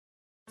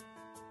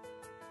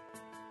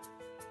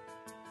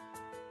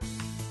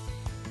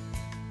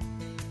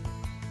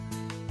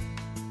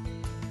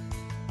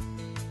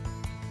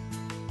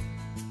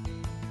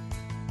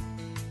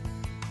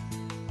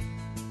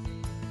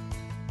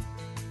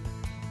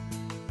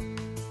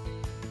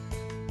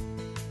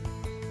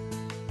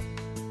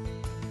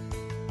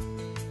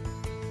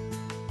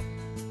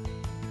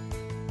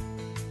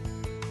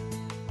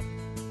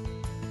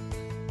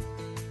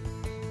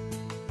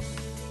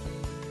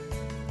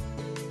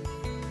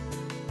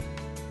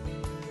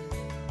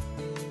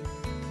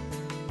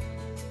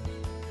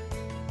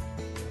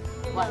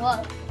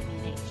What?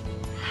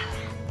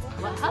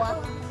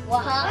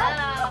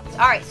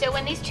 All right, so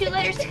when these two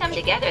letters come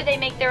together, they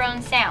make their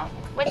own sound.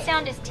 What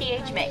sound does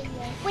TH make?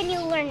 When you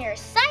learn your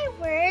sight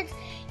words,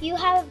 you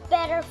have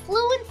better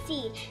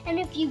fluency. And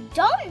if you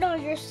don't know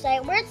your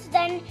sight words,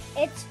 then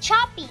it's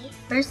choppy.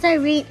 First I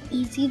read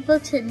easy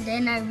books and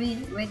then I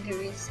read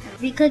rigorous.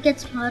 We could get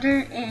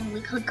smarter and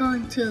we could go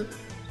into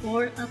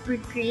more upper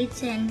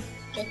grades and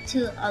get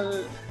to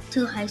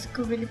high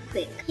school really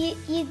quick.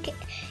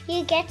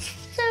 You get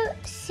to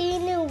see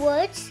new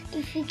words.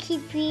 If you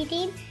keep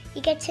reading,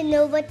 you get to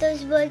know what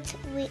those words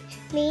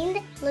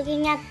mean,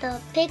 looking at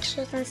the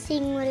pictures and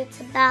seeing what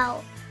it's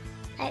about.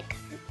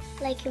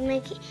 Like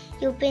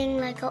you're being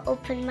like an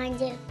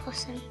open-minded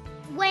person.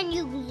 When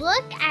you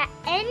look at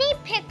any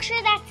picture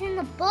that's in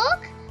the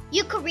book,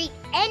 you could read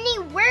any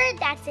word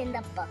that's in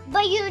the book.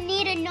 But you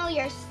need to know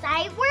your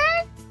sight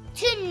words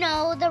to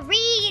know the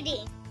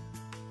reading.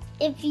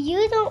 If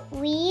you don't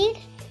read,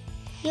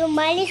 your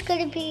mind is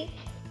going to be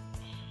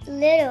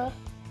little.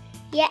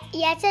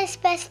 You have to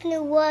expect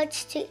new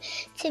words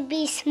to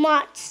be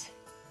smart.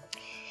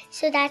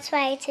 So that's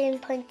why it's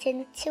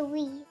important to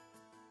read.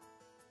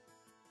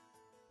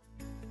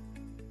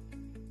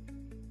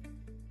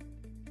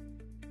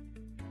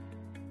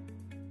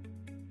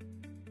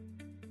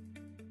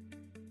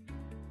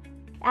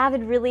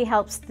 AVID really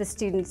helps the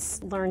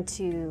students learn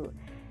to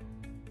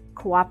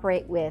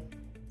cooperate with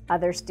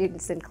other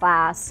students in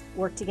class,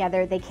 work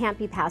together. They can't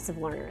be passive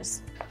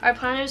learners. Our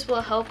planners will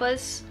help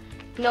us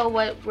know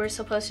what we're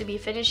supposed to be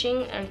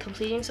finishing and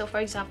completing. So for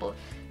example,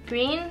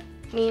 green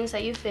means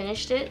that you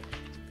finished it,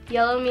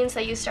 yellow means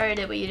that you started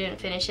it but you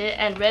didn't finish it,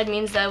 and red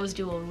means that it was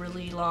due a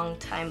really long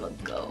time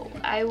ago.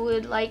 I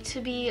would like to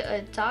be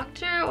a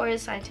doctor or a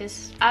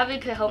scientist.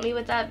 AVID could help me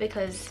with that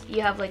because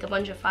you have like a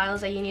bunch of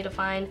files that you need to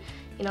find,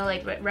 you know,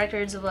 like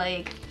records of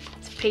like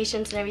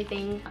patients and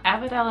everything.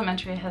 AVID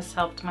Elementary has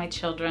helped my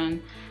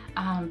children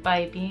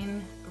by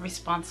being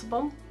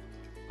responsible,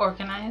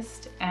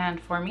 organized, and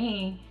for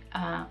me,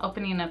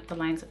 opening up the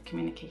lines of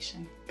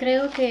communication.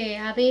 Creo que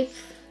AVID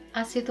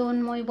ha sido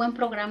un muy buen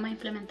programa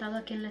implementado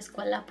aquí en la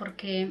escuela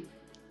porque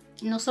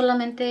no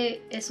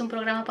solamente es un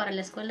programa para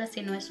la escuela,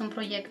 sino es un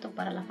proyecto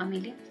para la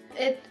familia.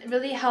 It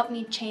really helped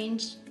me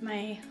change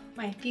my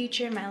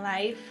future, my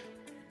life.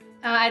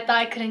 I thought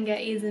I couldn't get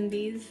A's and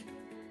B's.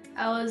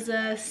 I was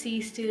a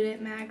C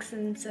student max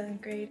in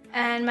 7th grade.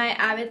 And my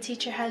AVID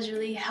teacher has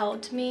really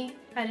helped me.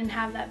 I didn't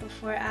have that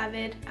before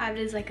AVID. AVID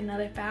is like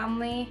another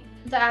family.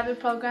 The AVID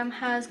program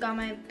has got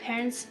my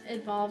parents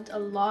involved a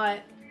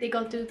lot. They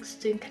go through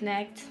Student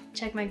Connect,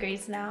 check my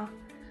grades now.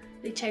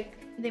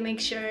 They make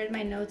sure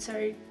my notes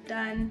are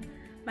done,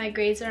 my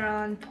grades are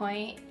on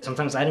point.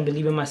 Sometimes I didn't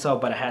believe in myself,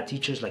 but I had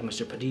teachers like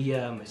Mr.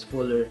 Padilla, Ms.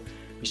 Fuller,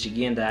 Mr.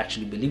 Guillen that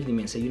actually believed in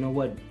me and said, you know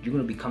what, you're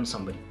gonna become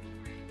somebody.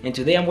 And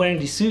today I'm wearing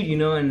this suit, you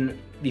know, and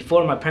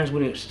before my parents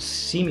wouldn't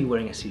see me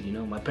wearing a suit, you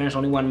know. My parents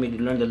only wanted me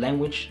to learn the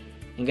language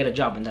and get a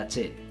job, and that's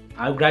it.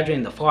 I graduated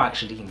in the fall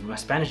actually with my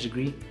Spanish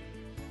degree,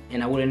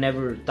 and I would have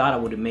never thought I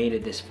would have made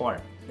it this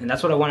far. And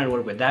that's what I wanted to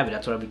work with AVID.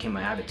 That's why I became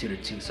my AVID tutor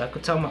too. So I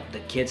could tell the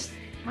kids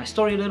my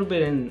story a little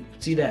bit and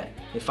see that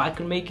if I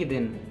could make it,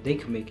 then they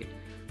could make it.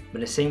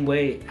 But the same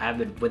way,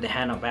 AVID, with the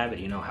hand of AVID,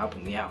 you know,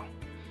 helping me out.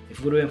 If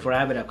it would have been for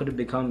AVID, I could have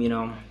become, you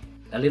know,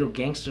 a little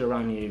gangster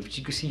around here. If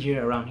you could see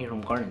here around here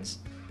Home Gardens,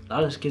 a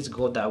lot of those kids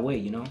go that way,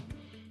 you know.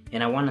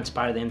 And I want to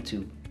inspire them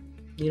to,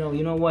 you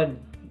know what?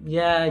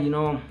 Yeah, you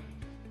know,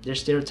 there's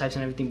stereotypes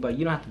and everything, but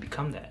you don't have to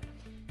become that.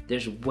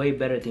 There's way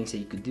better things that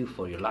you could do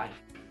for your life.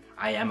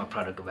 I am a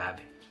product of AVID,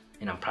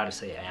 and I'm proud to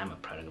say I am a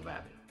product of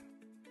AVID.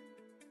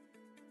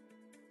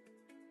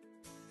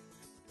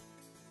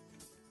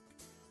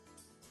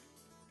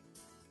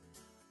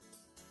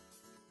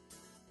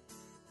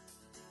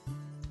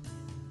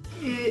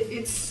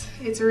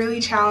 It's really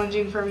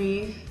challenging for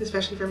me,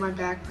 especially for my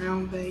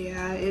background, but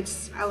yeah,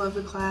 I love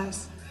the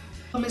class.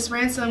 Ms.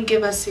 Ransom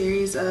give us a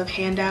series of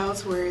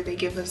handouts where they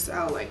give us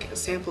out like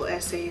sample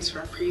essays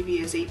from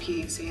previous AP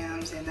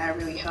exams, and that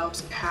really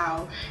helps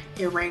how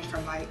it ranked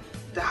from like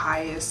the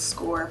highest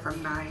score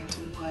from 9 to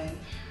 1.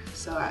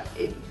 So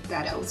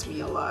that helps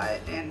me a lot,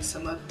 and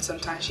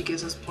sometimes she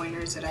gives us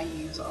pointers that I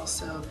use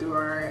also through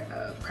our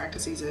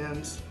practice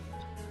exams.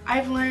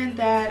 I've learned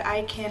that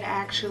I can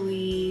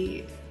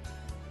actually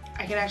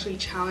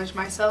challenge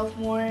myself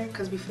more,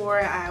 because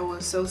before I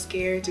was so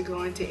scared to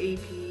go into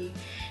AP,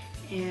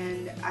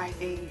 and I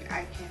think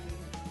I can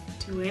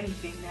do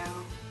anything now.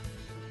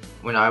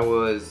 When I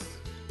was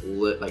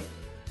I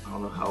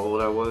don't know how old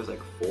I was,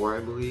 like 4 I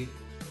believe,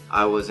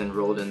 I was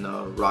enrolled in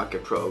the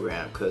Rocket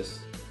program because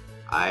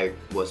I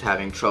was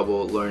having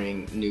trouble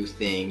learning new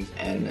things,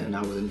 and then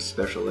I was in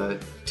special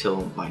ed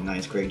till my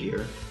 9th grade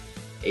year.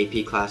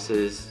 AP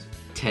classes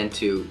tend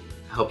to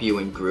help you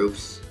in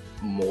groups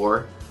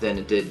more than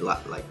it did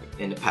like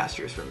in the past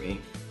years for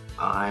me.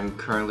 I'm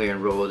currently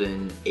enrolled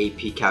in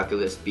AP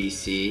Calculus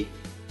BC,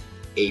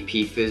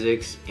 AP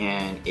Physics,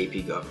 and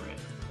AP Government.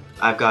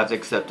 I've got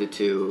accepted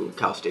to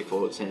Cal State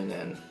Fullerton,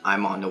 and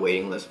I'm on the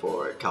waiting list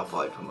for Cal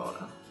Poly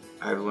Pomona.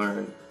 I've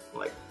learned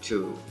like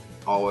to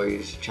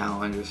always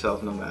challenge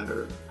yourself no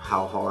matter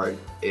how hard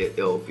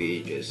it'll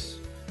be. Just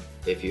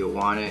if you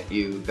want it,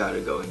 you gotta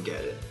go and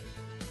get it.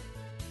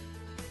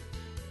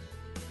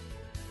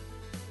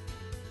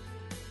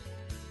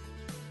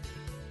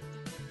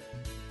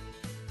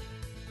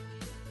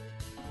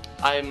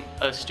 I'm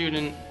a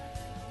student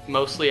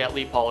mostly at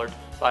Lee Pollard,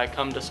 but I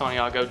come to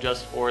Santiago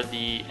just for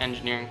the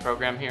engineering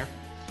program here,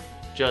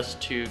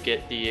 just to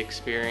get the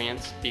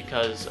experience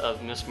because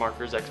of Ms.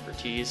 Marker's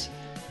expertise.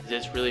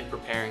 It's really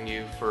preparing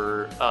you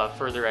for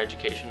further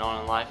education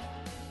on in life.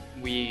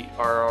 We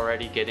are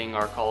already getting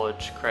our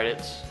college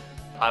credits.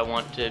 I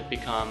want to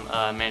become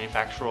a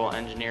manufactural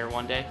engineer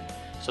one day,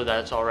 so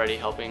that's already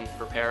helping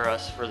prepare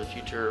us for the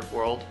future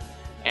world.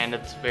 And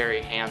it's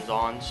very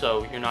hands-on,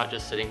 so you're not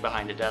just sitting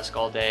behind a desk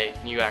all day.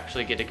 You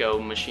actually get to go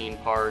machine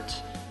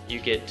parts. You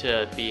get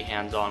to be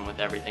hands-on with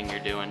everything you're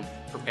doing,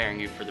 preparing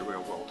you for the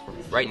real world.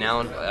 Right now,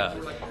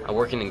 I'm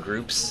working in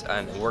groups.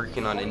 I'm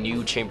working on a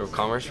new Chamber of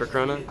Commerce for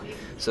Corona.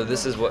 So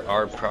this is what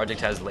our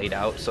project has laid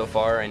out so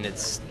far, and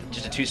it's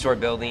just a 2-story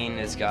building.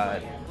 It's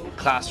got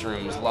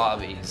classrooms,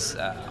 lobbies,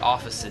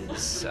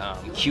 offices,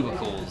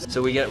 cubicles.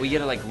 So we get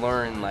to like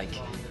learn like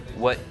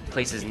what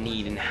places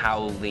need and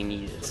how they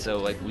need it. So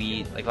like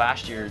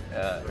last year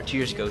or 2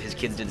 years ago, his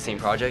kids did the same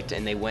project,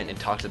 and they went and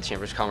talked to the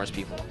Chamber of Commerce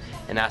people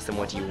and asked them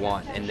what do you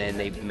want, and then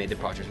they made the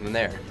project from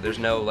there. There's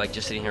no like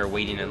just sitting here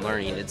waiting and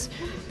learning.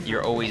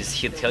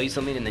 He'll tell you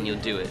something and then you'll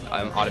do it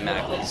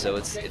automatically. So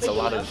it's a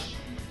lot of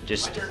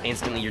just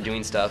instantly you're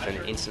doing stuff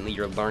and instantly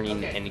you're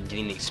learning and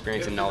getting the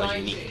experience and knowledge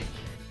you need.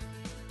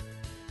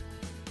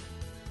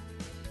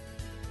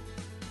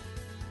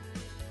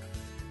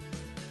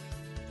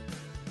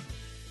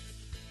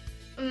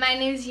 My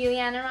name is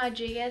Juliana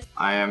Rodriguez.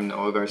 I am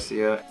Noah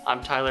Garcia.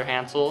 I'm Tyler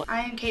Hansel.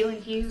 I am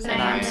Caitlin Hughes.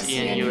 And I'm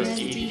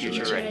CNUSD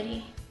Future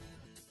Ready.